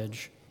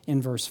passage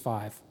in verse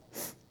 5.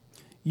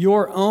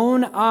 Your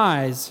own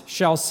eyes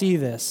shall see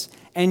this,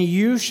 and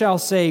you shall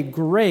say,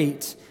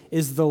 great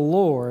is the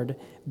Lord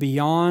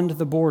beyond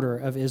the border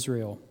of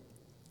Israel.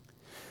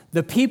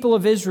 The people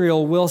of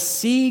Israel will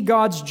see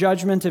God's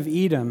judgment of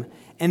Edom,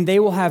 and they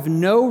will have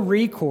no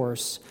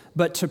recourse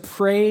but to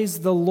praise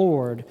the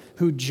Lord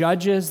who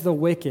judges the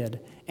wicked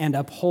and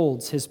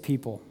upholds his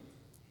people.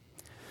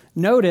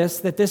 Notice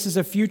that this is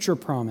a future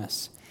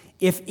promise.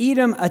 If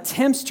Edom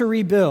attempts to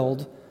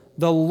rebuild,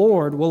 the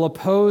Lord will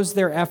oppose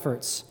their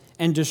efforts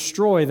and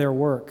destroy their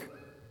work.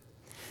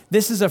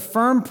 This is a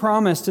firm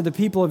promise to the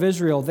people of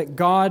Israel that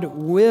God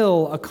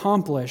will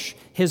accomplish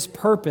his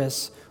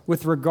purpose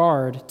with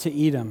regard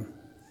to Edom.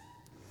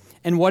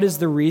 And what is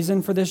the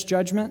reason for this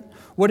judgment?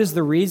 What is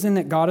the reason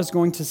that God is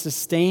going to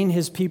sustain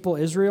his people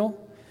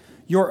Israel?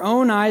 Your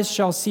own eyes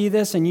shall see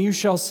this, and you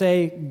shall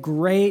say,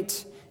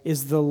 great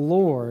is the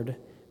Lord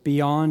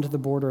beyond the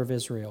border of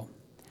Israel.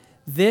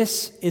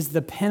 This is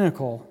the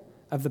pinnacle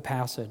of the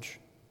passage.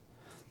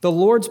 The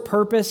Lord's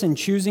purpose in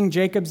choosing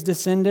Jacob's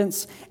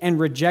descendants and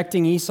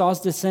rejecting Esau's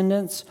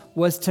descendants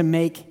was to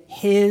make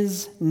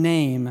his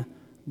name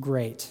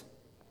great.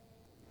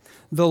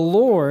 The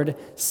Lord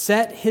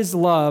set his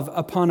love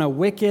upon a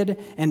wicked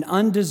and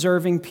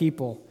undeserving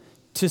people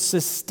to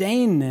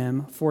sustain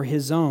them for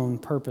his own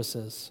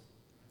purposes.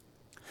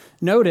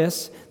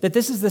 Notice that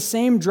this is the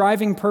same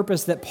driving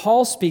purpose that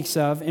Paul speaks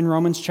of in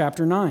Romans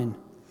chapter 9,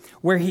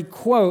 where he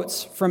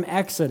quotes from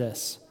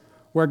Exodus,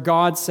 where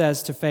God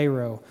says to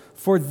Pharaoh,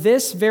 for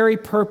this very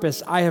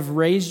purpose I have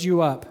raised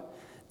you up,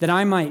 that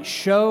I might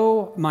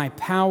show my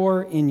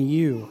power in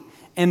you,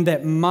 and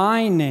that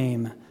my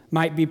name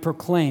might be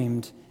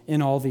proclaimed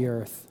in all the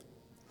earth.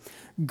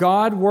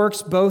 God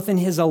works both in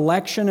his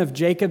election of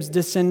Jacob's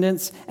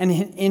descendants and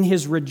in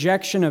his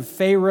rejection of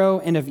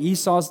Pharaoh and of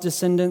Esau's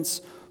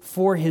descendants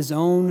for his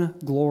own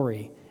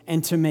glory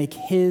and to make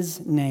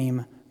his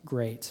name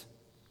great.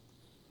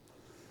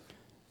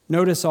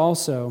 Notice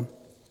also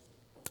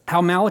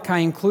how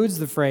Malachi includes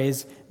the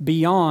phrase,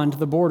 beyond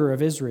the border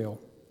of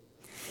Israel.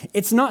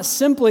 It's not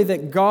simply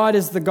that God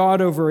is the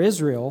God over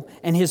Israel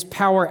and his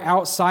power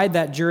outside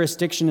that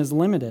jurisdiction is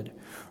limited.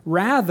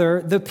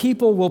 Rather, the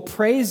people will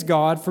praise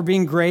God for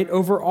being great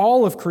over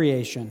all of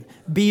creation,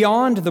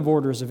 beyond the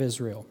borders of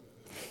Israel.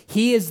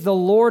 He is the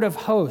Lord of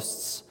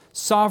hosts,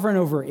 sovereign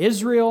over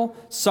Israel,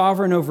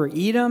 sovereign over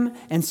Edom,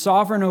 and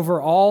sovereign over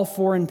all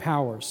foreign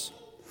powers.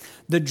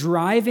 The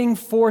driving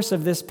force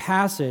of this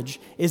passage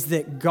is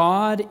that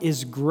God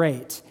is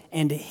great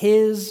and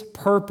his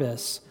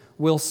purpose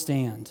will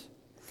stand.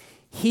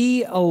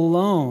 He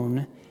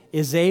alone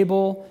is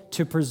able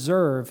to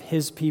preserve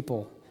his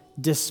people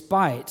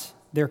despite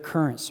their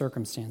current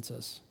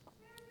circumstances.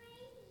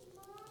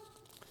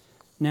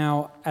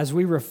 Now, as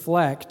we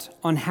reflect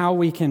on how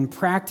we can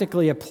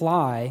practically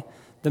apply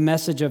the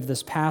message of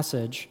this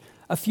passage,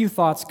 a few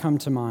thoughts come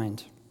to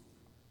mind.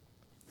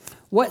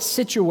 What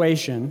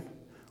situation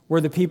were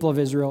the people of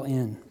Israel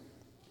in?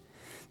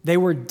 They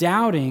were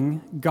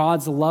doubting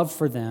God's love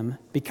for them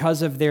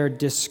because of their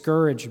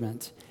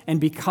discouragement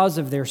and because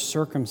of their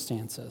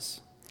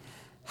circumstances.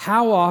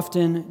 How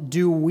often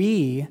do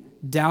we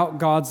doubt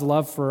God's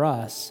love for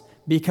us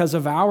because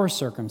of our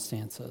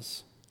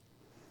circumstances?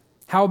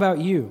 How about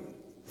you?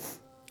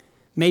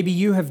 Maybe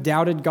you have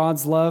doubted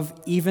God's love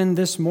even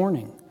this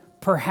morning,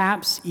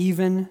 perhaps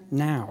even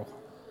now.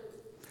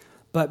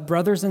 But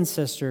brothers and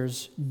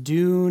sisters,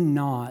 do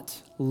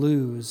not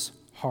lose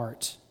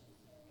heart.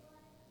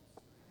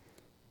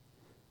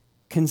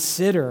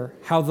 Consider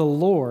how the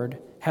Lord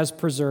has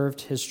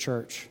preserved his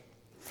church.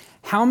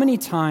 How many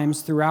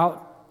times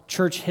throughout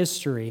church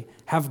history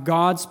have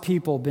God's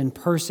people been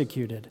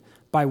persecuted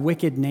by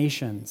wicked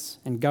nations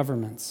and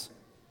governments?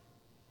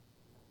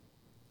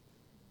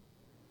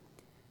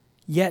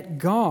 Yet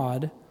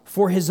God,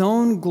 for his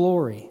own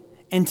glory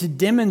and to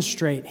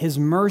demonstrate his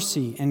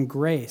mercy and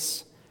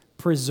grace,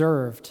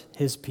 preserved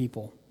his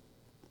people.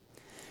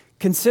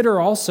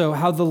 Consider also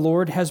how the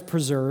Lord has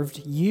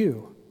preserved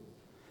you.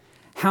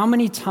 How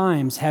many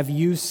times have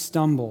you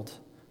stumbled,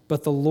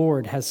 but the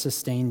Lord has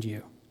sustained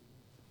you?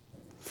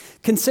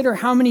 Consider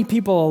how many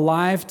people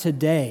alive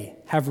today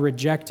have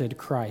rejected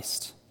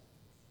Christ.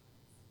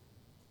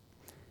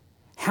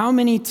 How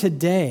many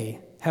today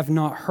have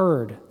not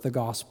heard the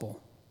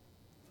gospel?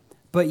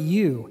 But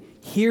you,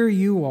 here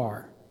you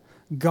are.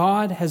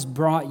 God has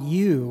brought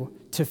you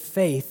to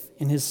faith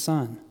in his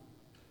Son.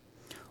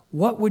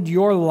 What would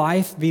your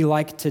life be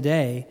like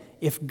today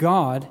if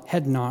God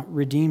had not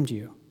redeemed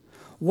you?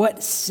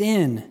 What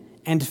sin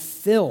and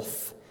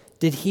filth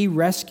did he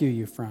rescue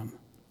you from?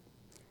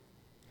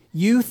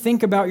 You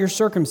think about your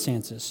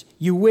circumstances.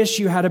 You wish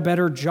you had a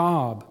better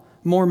job,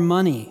 more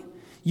money.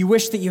 You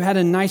wish that you had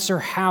a nicer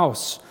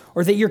house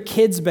or that your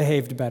kids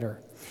behaved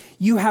better.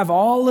 You have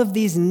all of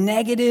these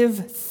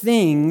negative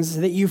things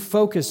that you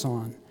focus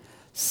on.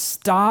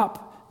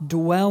 Stop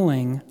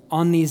dwelling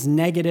on these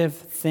negative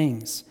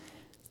things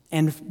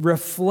and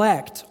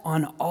reflect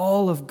on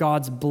all of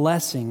God's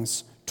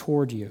blessings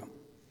toward you.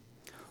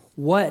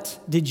 What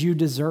did you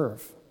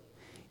deserve?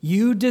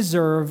 You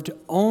deserved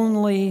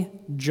only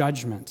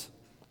judgment.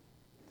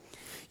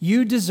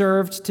 You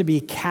deserved to be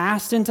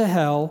cast into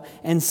hell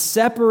and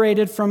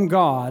separated from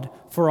God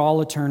for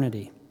all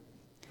eternity.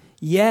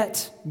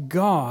 Yet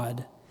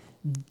God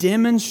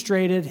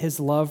demonstrated his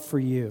love for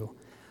you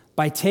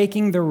by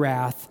taking the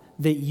wrath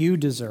that you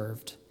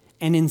deserved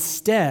and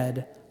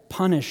instead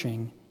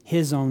punishing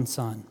his own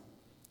Son.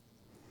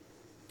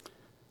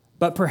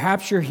 But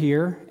perhaps you're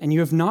here and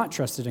you have not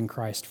trusted in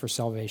Christ for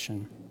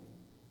salvation.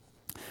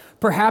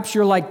 Perhaps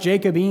you're like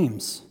Jacob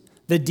Eames,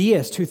 the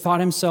deist who thought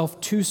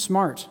himself too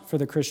smart for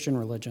the Christian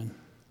religion.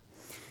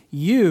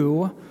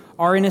 You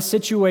are in a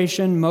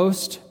situation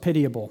most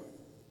pitiable.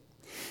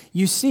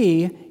 You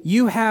see,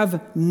 you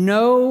have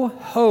no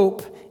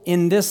hope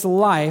in this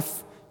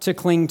life to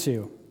cling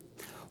to.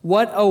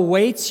 What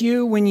awaits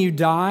you when you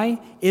die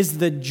is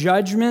the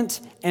judgment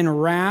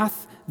and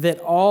wrath that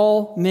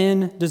all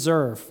men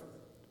deserve.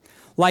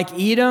 Like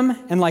Edom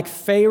and like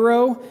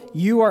Pharaoh,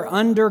 you are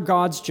under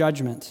God's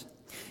judgment.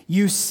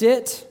 You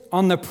sit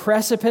on the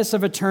precipice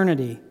of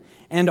eternity,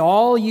 and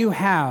all you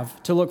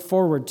have to look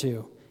forward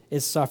to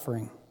is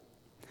suffering.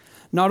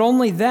 Not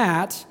only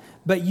that,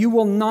 but you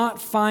will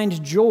not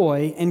find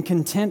joy and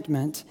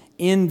contentment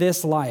in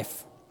this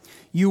life.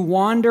 You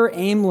wander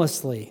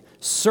aimlessly,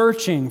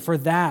 searching for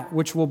that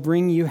which will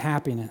bring you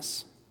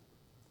happiness.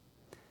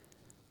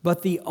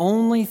 But the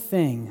only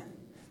thing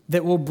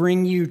that will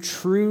bring you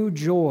true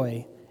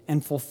joy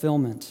and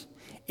fulfillment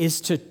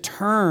is to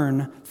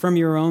turn from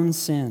your own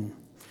sin,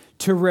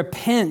 to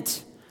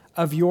repent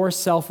of your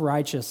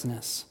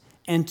self-righteousness,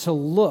 and to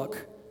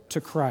look to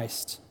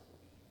Christ.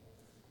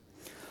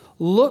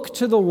 Look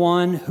to the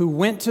one who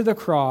went to the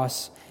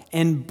cross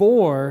and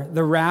bore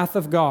the wrath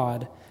of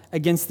God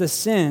against the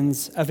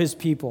sins of his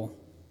people.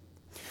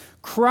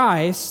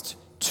 Christ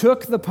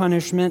took the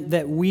punishment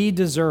that we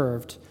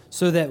deserved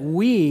so that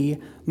we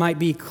might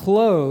be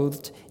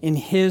clothed in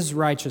his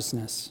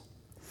righteousness.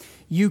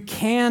 You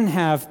can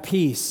have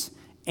peace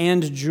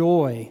and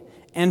joy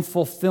and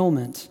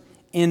fulfillment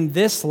in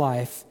this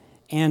life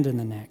and in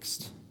the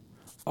next.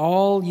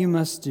 All you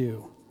must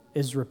do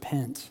is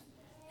repent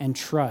and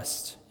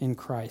trust in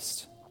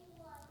Christ.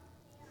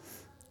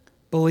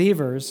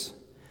 Believers,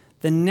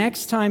 the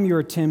next time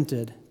you're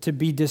tempted to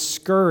be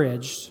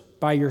discouraged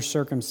by your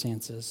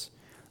circumstances,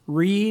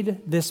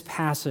 read this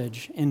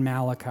passage in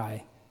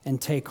Malachi and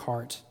take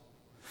heart.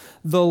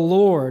 The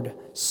Lord,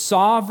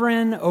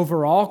 sovereign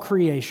over all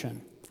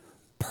creation,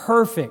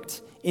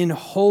 perfect in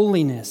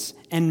holiness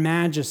and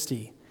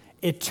majesty,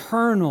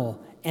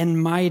 eternal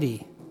and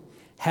mighty,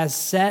 has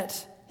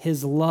set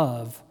his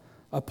love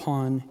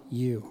upon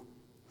you.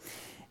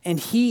 And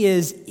he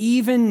is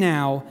even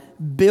now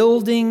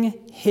building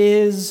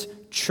his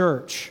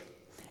church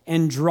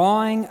and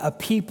drawing a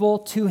people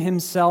to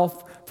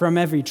himself from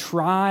every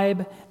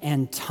tribe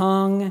and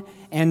tongue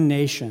and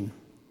nation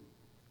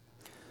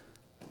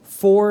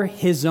for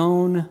his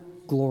own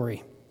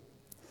glory.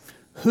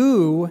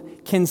 Who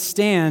can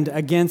stand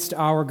against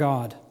our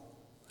God?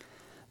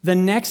 The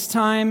next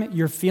time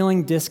you're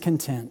feeling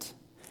discontent,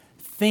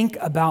 think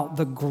about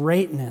the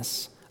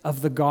greatness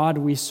of the God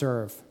we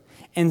serve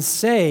and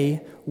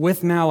say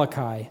with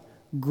Malachi,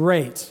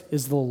 "Great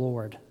is the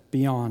Lord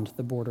beyond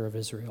the border of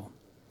Israel."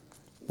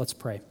 Let's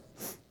pray.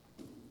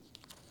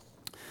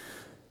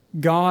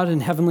 God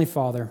and Heavenly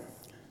Father,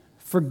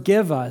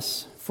 forgive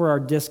us for our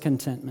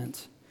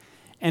discontentment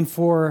and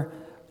for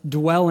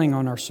dwelling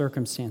on our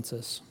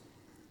circumstances.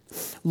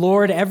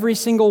 Lord, every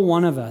single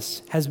one of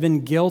us has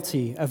been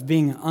guilty of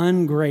being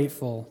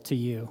ungrateful to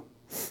you.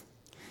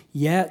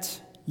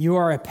 Yet you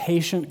are a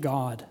patient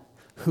God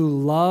who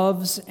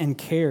loves and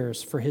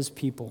cares for his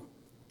people.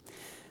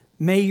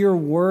 May your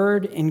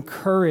word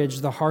encourage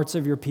the hearts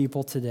of your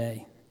people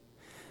today.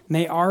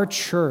 May our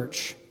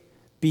church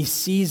be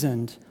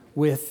seasoned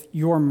with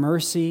your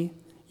mercy,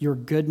 your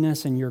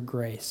goodness, and your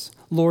grace.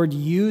 Lord,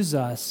 use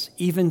us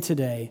even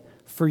today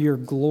for your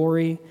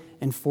glory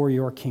and for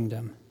your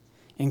kingdom.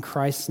 In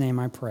Christ's name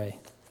I pray.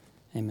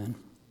 Amen.